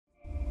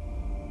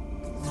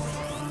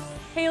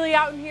Haley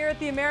Outen here at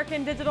the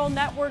American Digital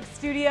Network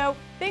studio.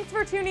 Thanks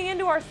for tuning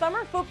into our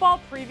summer football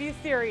preview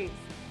series.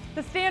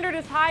 The standard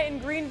is high in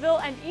Greenville,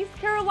 and East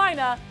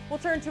Carolina will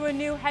turn to a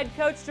new head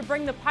coach to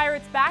bring the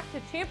Pirates back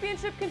to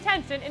championship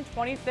contention in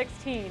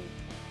 2016.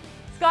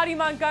 Scotty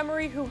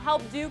Montgomery, who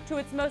helped Duke to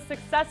its most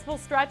successful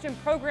stretch in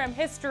program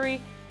history,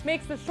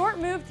 makes the short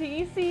move to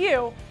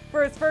ECU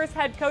for his first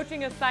head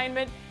coaching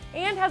assignment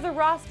and has a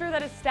roster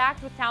that is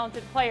stacked with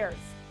talented players.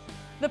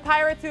 The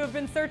Pirates, who have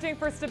been searching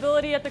for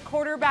stability at the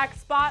quarterback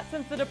spot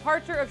since the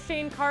departure of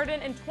Shane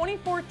Carden in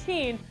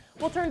 2014,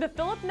 will turn to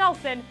Philip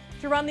Nelson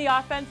to run the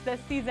offense this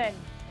season.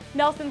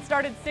 Nelson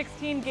started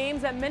 16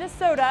 games at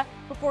Minnesota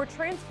before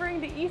transferring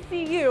to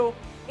ECU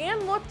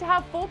and looked to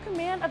have full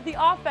command of the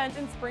offense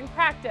in spring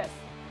practice.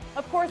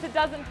 Of course, it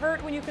doesn't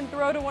hurt when you can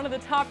throw to one of the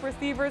top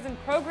receivers in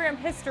program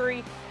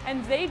history,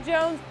 and Zay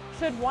Jones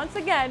should once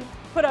again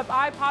put up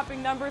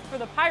eye-popping numbers for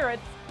the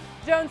Pirates.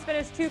 Jones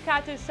finished 2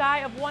 catches shy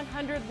of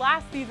 100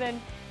 last season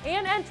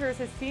and enters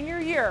his senior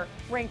year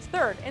ranked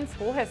 3rd in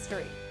school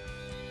history.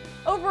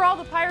 Overall,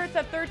 the Pirates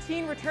have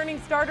 13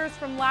 returning starters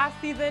from last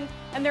season,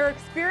 and their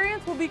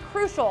experience will be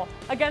crucial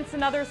against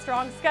another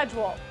strong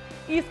schedule.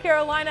 East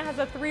Carolina has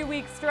a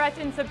 3-week stretch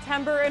in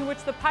September in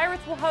which the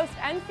Pirates will host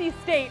NC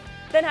State,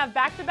 then have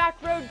back-to-back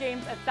road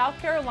games at South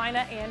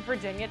Carolina and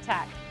Virginia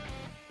Tech.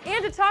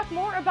 And to talk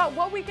more about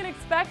what we can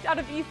expect out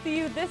of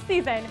ECU this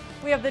season,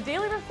 we have the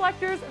Daily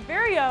Reflector's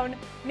very own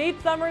Nate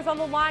Summers on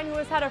the line, who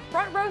has had a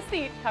front row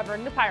seat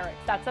covering the Pirates.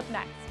 That's up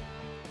next.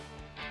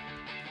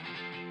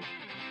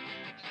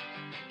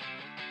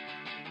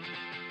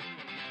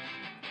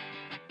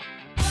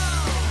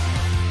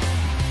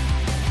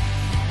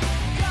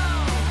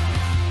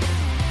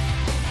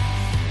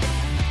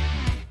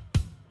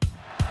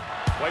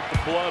 Wipe the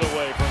blood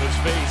away from his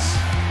face.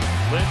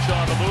 Lynch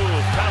on the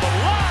move. Kind of a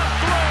long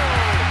throw.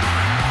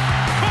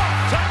 Caught.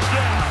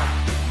 Touchdown.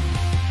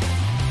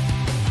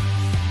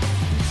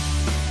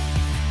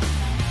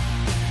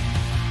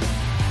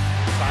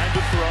 Time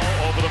to throw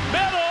over the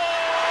middle.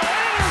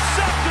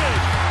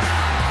 Intercepted.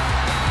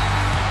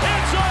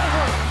 It's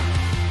over.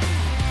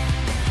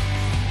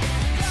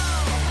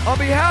 On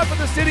behalf of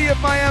the city of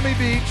Miami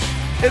Beach,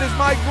 it is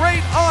my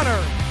great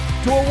honor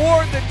to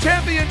award the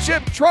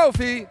championship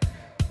trophy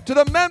to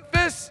the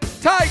Memphis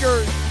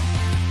Tigers.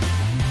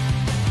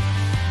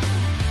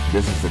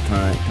 This is the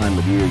time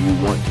of year you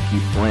want to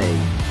keep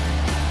playing.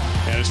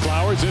 And as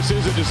Flowers, this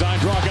is a design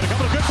draw. Got a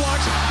couple of good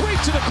blocks. Right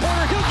to the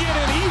corner. He'll get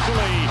in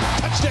easily.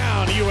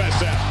 Touchdown,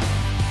 USF.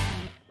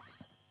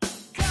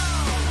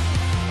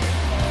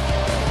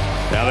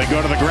 Now they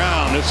go to the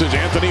ground. This is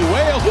Anthony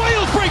Wales.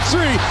 Wales breaks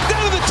 3.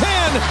 Down to the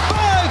 10.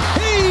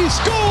 5. He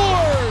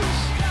scores.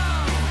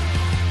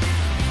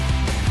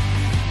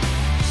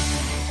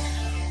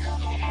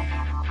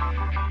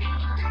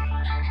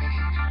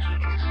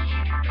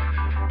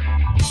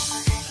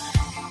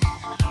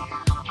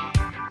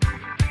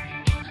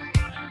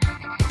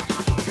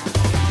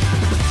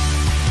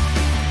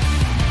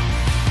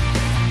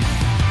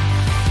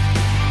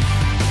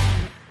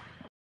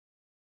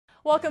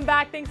 Welcome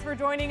back. Thanks for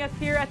joining us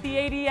here at the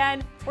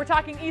ADN. We're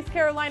talking East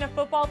Carolina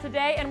football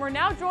today, and we're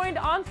now joined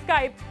on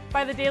Skype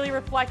by the Daily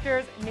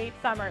Reflector's Nate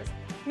Summers.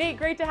 Nate,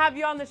 great to have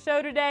you on the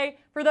show today.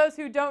 For those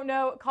who don't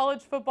know,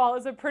 college football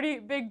is a pretty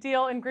big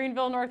deal in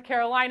Greenville, North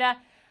Carolina.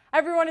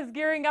 Everyone is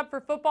gearing up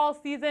for football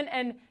season,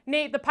 and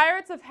Nate, the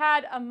Pirates have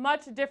had a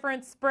much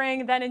different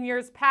spring than in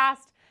years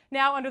past,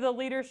 now under the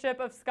leadership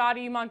of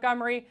Scotty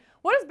Montgomery.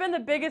 What has been the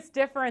biggest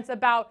difference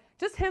about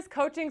just his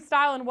coaching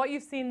style and what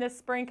you've seen this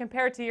spring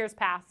compared to years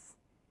past?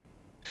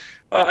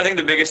 I think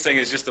the biggest thing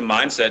is just the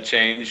mindset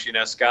change. You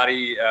know,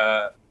 Scotty,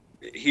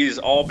 he's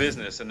all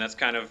business, and that's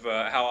kind of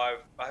how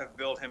I've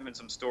built him in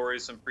some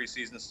stories, some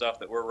preseason stuff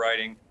that we're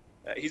writing.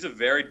 He's a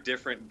very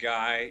different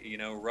guy. You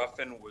know,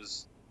 Ruffin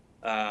was,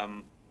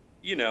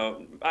 you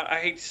know, I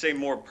hate to say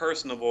more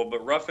personable,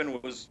 but Ruffin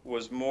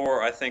was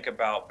more, I think,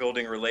 about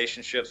building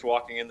relationships,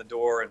 walking in the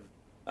door,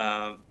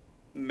 and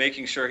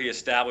making sure he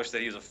established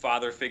that he was a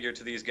father figure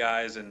to these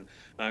guys, and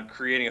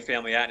creating a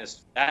family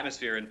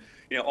atmosphere. And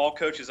you know, all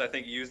coaches, I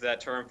think, use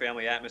that term,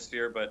 family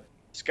atmosphere, but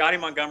Scotty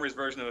Montgomery's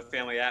version of a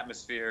family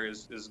atmosphere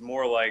is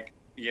more like,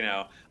 you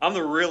know, I'm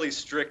the really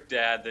strict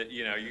dad that,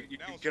 you know, you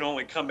can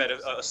only come at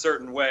a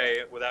certain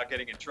way without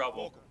getting in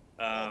trouble.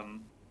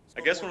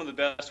 I guess one of the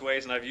best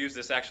ways, and I've used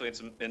this actually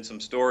in some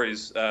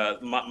stories,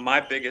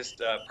 my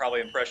biggest probably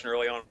impression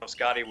early on of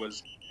Scotty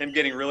was him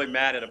getting really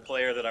mad at a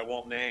player that I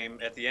won't name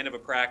at the end of a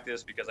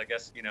practice because I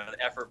guess, you know,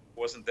 the effort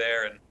wasn't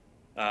there. And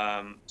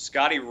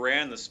Scotty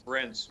ran the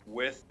sprints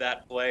with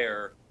that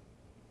player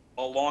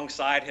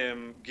alongside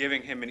him,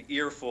 giving him an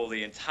earful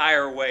the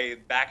entire way,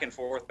 back and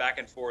forth, back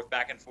and forth,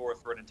 back and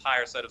forth for an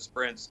entire set of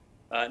sprints.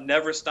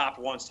 Never stopped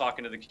once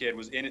talking to the kid,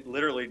 was in it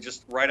literally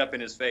just right up in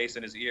his face,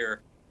 in his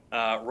ear,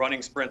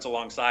 running sprints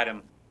alongside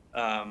him.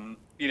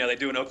 You know, they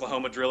do an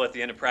Oklahoma drill at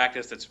the end of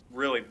practice that's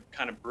really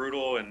kind of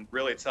brutal and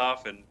really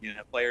tough, and, you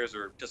know, players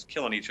are just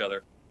killing each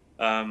other.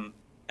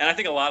 And I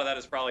think a lot of that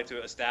is probably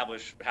to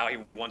establish how he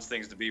wants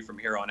things to be from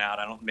here on out.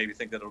 I don't maybe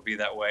think that it'll be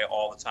that way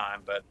all the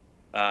time, but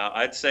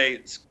I'd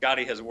say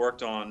Scotty has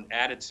worked on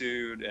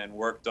attitude and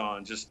worked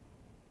on just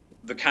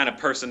the kind of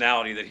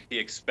personality that he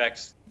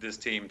expects this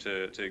team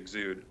to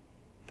exude.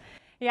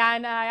 Yeah,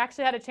 and I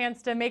actually had a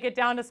chance to make it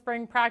down to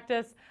spring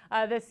practice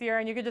this year,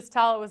 and you could just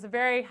tell it was a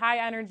very high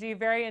energy,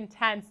 very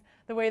intense,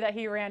 the way that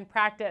he ran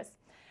practice.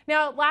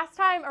 Now, last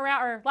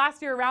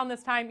year around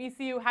this time,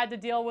 ECU had to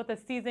deal with a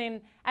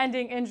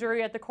season-ending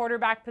injury at the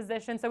quarterback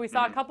position, so we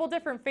saw a couple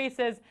different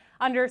faces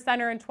under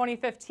center in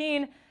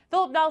 2015.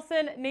 Philip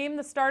Nelson named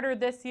the starter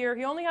this year.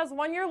 He only has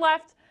 1 year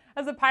left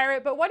as a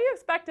Pirate, but what do you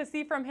expect to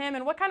see from him,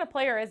 and what kind of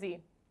player is he?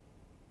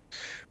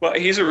 Well,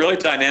 he's a really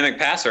dynamic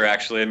passer,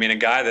 actually. I mean, a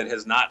guy that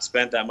has not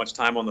spent that much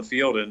time on the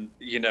field, and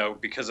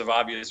because of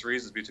obvious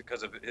reasons,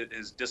 because of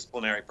his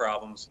disciplinary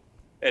problems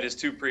at his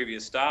 2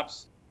 previous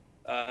stops.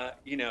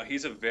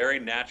 He's a very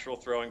natural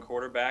throwing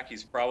quarterback.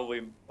 He's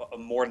probably a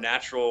more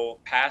natural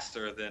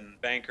passer than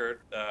Bankert,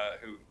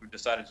 who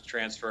decided to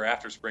transfer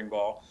after spring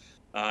ball,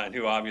 and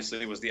who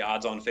obviously was the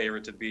odds-on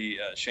favorite to be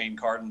Shane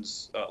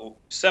Carden's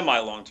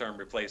semi-long-term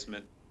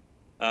replacement.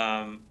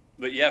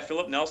 But yeah,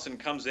 Philip Nelson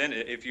comes in.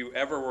 If you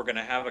ever were going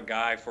to have a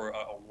guy for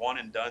a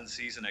one-and-done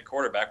season at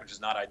quarterback, which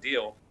is not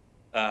ideal,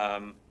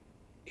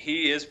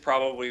 he is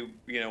probably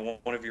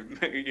one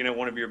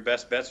of your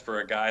best bets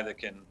for a guy that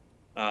can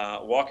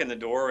walk in the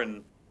door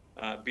and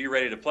be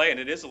ready to play.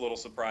 And it is a little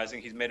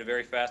surprising. He's made a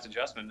very fast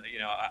adjustment.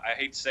 I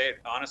hate to say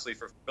it honestly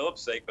for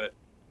Philip's sake, but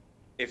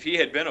if he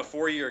had been a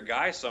 4-year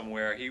guy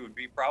somewhere, he would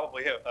be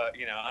probably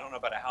I don't know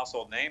about a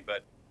household name,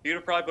 but he would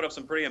have probably put up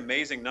some pretty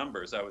amazing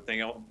numbers, I would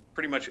think,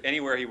 pretty much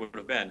anywhere he would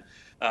have been.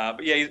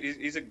 But yeah,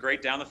 he's a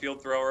great down the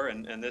field thrower,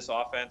 and this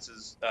offense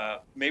is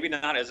maybe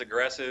not as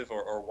aggressive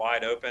or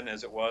wide open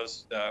as it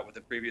was with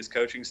the previous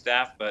coaching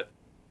staff, but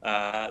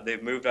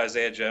they've moved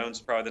Isaiah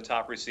Jones, probably the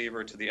top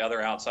receiver, to the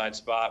other outside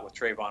spot with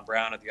Trayvon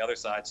Brown at the other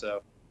side.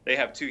 So they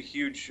have 2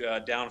 huge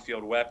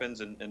downfield weapons,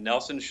 and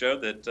Nelson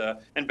showed that,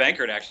 and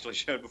Bankert actually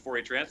showed before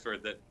he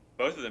transferred that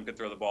both of them could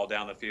throw the ball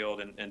down the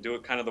field and do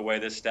it kind of the way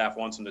this staff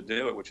wants them to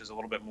do it, which is a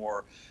little bit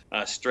more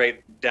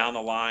straight down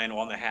the line,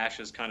 on the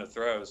hashes kind of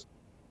throws.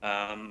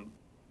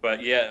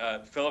 But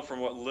yeah, Philip, from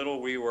what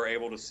little we were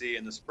able to see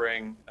in the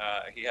spring,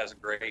 he has a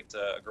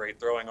great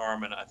throwing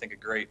arm, and I think a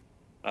great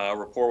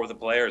rapport with the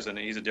players, and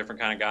he's a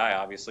different kind of guy.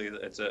 Obviously,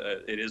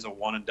 it is a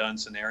one-and-done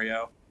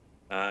scenario.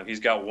 He's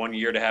got 1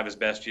 year to have his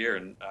best year,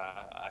 and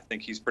I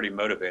think he's pretty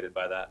motivated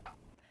by that.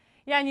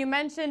 Yeah, and you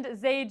mentioned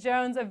Zay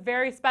Jones, a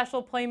very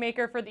special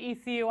playmaker for the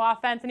ECU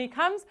offense, and he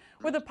comes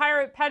with a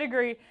Pirate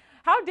pedigree.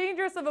 How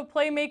dangerous of a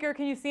playmaker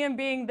can you see him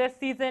being this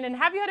season, and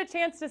have you had a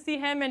chance to see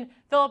him and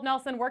Philip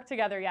Nelson work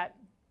together yet?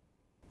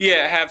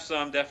 Yeah, I have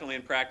some, definitely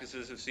in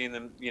practices. Have seen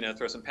them,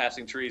 throw some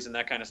passing trees and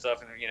that kind of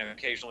stuff, and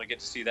occasionally get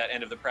to see that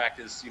end of the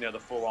practice, the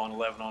full-on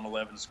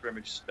 11-on-11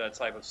 scrimmage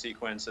type of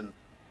sequence. And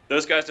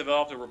those guys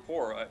developed a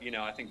rapport.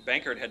 I think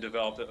Bankert had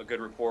developed a good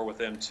rapport with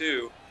them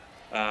too,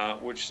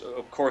 which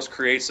of course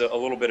creates a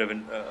little bit of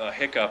a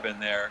hiccup in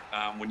there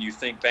when you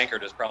think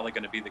Bankert is probably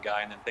going to be the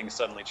guy, and then things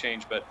suddenly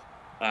change. But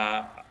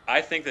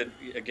I think that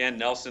again,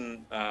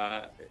 Nelson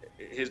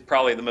is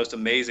probably the most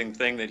amazing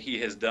thing that he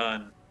has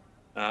done.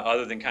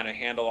 Other than kind of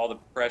handle all the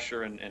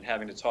pressure and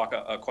having to talk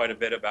quite a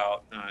bit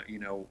about,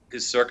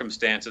 his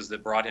circumstances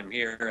that brought him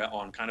here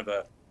on kind of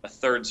a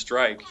third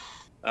strike.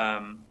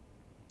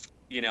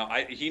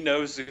 He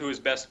knows who his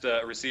best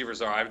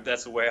receivers are.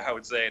 That's the way I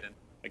would say it. And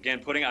again,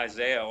 putting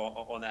Isaiah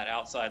on that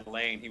outside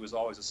lane, he was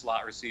always a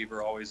slot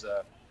receiver, always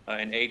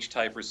an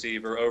H-type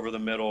receiver over the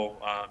middle.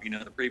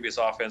 The previous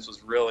offense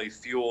was really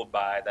fueled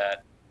by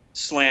that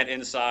slant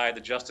inside,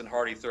 the Justin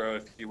Hardy throw,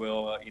 if you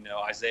will.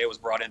 Isaiah was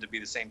brought in to be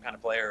the same kind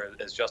of player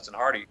as Justin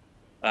Hardy.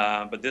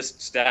 But this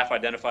staff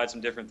identified some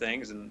different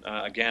things. And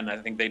again, I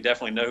think they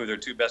definitely know who their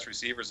 2 best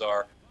receivers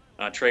are.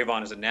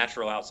 Trayvon is a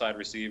natural outside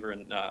receiver,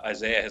 and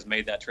Isaiah has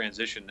made that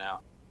transition now.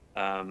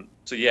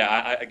 So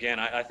yeah,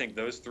 I think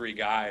those 3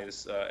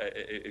 guys,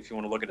 if you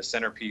want to look at a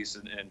centerpiece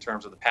in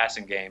terms of the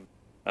passing game,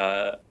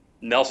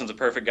 Nelson's a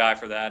perfect guy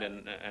for that.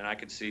 And I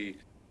could see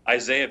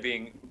Isaiah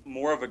being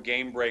more of a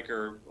game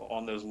breaker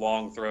on those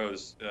long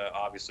throws,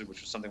 obviously,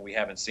 which is something we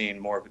haven't seen.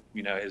 More of,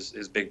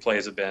 his big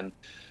plays have been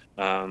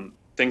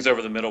things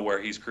over the middle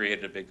where he's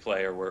created a big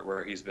play, or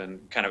where he's been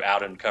kind of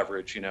out in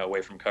coverage,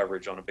 away from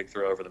coverage on a big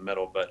throw over the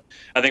middle. But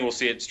I think we'll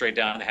see it straight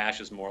down the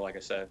hashes more, like I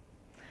said.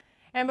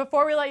 And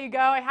before we let you go,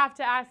 I have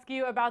to ask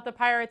you about the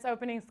Pirates'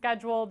 opening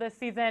schedule this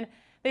season.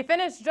 They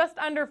finished just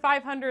under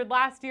 500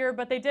 last year,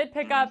 but they did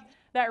pick up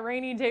that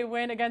rainy day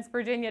win against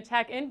Virginia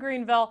Tech in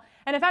Greenville,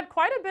 and have had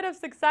quite a bit of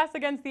success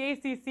against the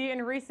ACC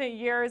in recent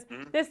years.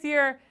 This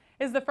year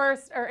is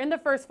in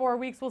the first 4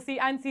 weeks, we'll see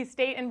NC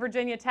State and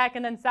Virginia Tech,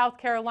 and then South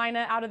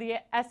Carolina out of the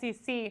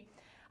SEC.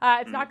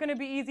 It's not going to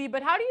be easy,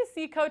 but how do you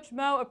see Coach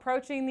Mo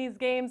approaching these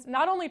games,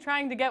 not only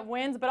trying to get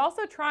wins, but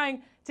also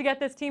trying to get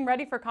this team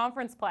ready for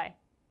conference play?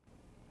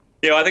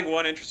 I think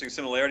one interesting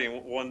similarity,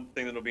 and one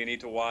thing that'll be neat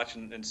to watch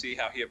and see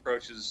how he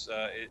approaches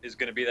is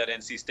going to be that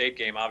NC State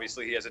game.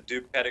 Obviously, he has a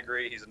Duke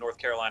pedigree. He's a North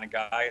Carolina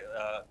guy.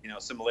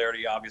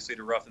 Similarity, obviously,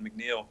 to Ruff and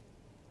McNeil.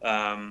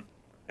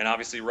 And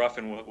obviously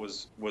Ruffin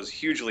was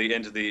hugely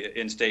into the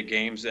in-state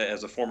games.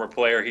 As a former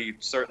player, he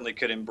certainly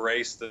could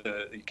embrace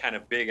the kind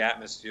of big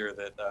atmosphere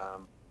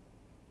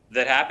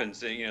that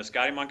happens. You know,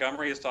 Scotty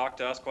Montgomery has talked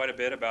to us quite a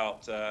bit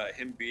about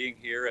him being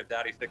here at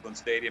Dowdy-Ficklen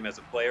Stadium as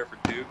a player for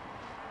Duke,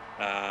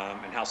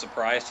 and how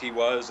surprised he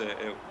was at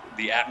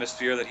the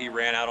atmosphere that he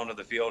ran out onto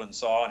the field and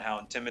saw, and how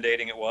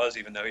intimidating it was,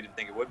 even though he didn't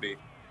think it would be.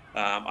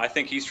 I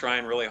think he's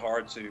trying really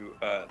hard to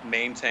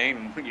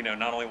maintain, you know,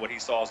 not only what he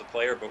saw as a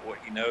player, but what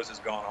he knows has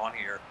gone on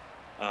here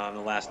in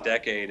the last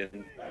decade.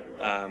 And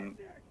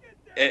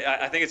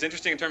I think it's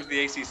interesting in terms of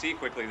the ACC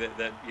quickly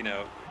that you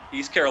know,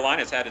 East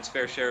Carolina's had its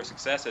fair share of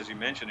success, as you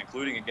mentioned,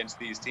 including against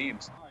these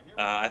teams.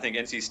 I think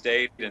NC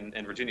State and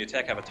Virginia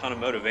Tech have a ton of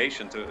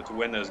motivation to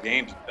win those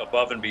games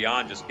above and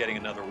beyond just getting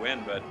another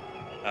win, but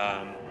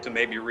to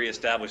maybe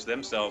reestablish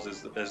themselves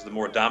as the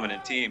more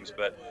dominant teams.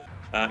 But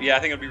yeah, I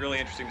think it'll be really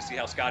interesting to see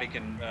how Scotty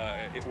can,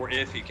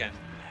 if he can,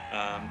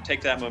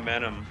 take that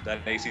momentum,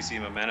 that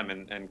ACC momentum,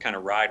 and kind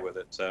of ride with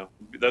it. So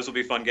those will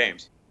be fun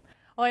games.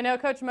 Well, I know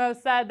Coach Mo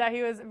said that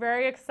he was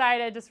very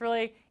excited, just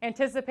really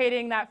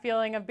anticipating that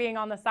feeling of being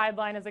on the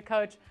sideline as a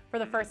coach for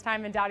the first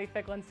time in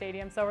Dowdy-Ficklen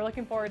Stadium. So we're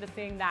looking forward to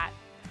seeing that.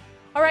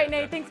 All right,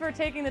 Nate, thanks for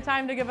taking the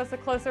time to give us a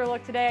closer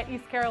look today at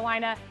East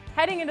Carolina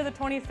heading into the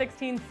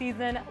 2016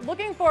 season.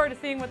 Looking forward to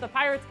seeing what the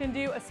Pirates can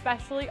do,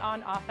 especially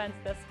on offense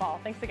this fall.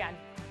 Thanks again.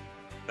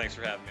 Thanks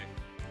for having me.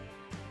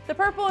 The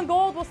Purple and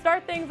Gold will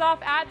start things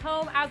off at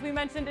home, as we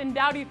mentioned, in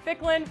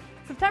Dowdy-Ficklen,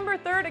 September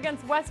 3rd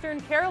against Western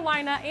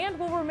Carolina, and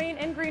will remain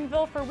in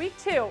Greenville for Week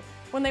 2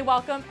 when they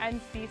welcome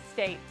NC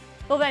State.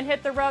 They'll then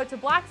hit the road to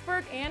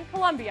Blacksburg and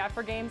Columbia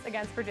for games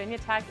against Virginia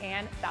Tech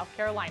and South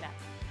Carolina.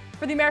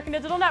 For the American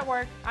Digital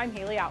Network, I'm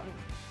Haley Outen.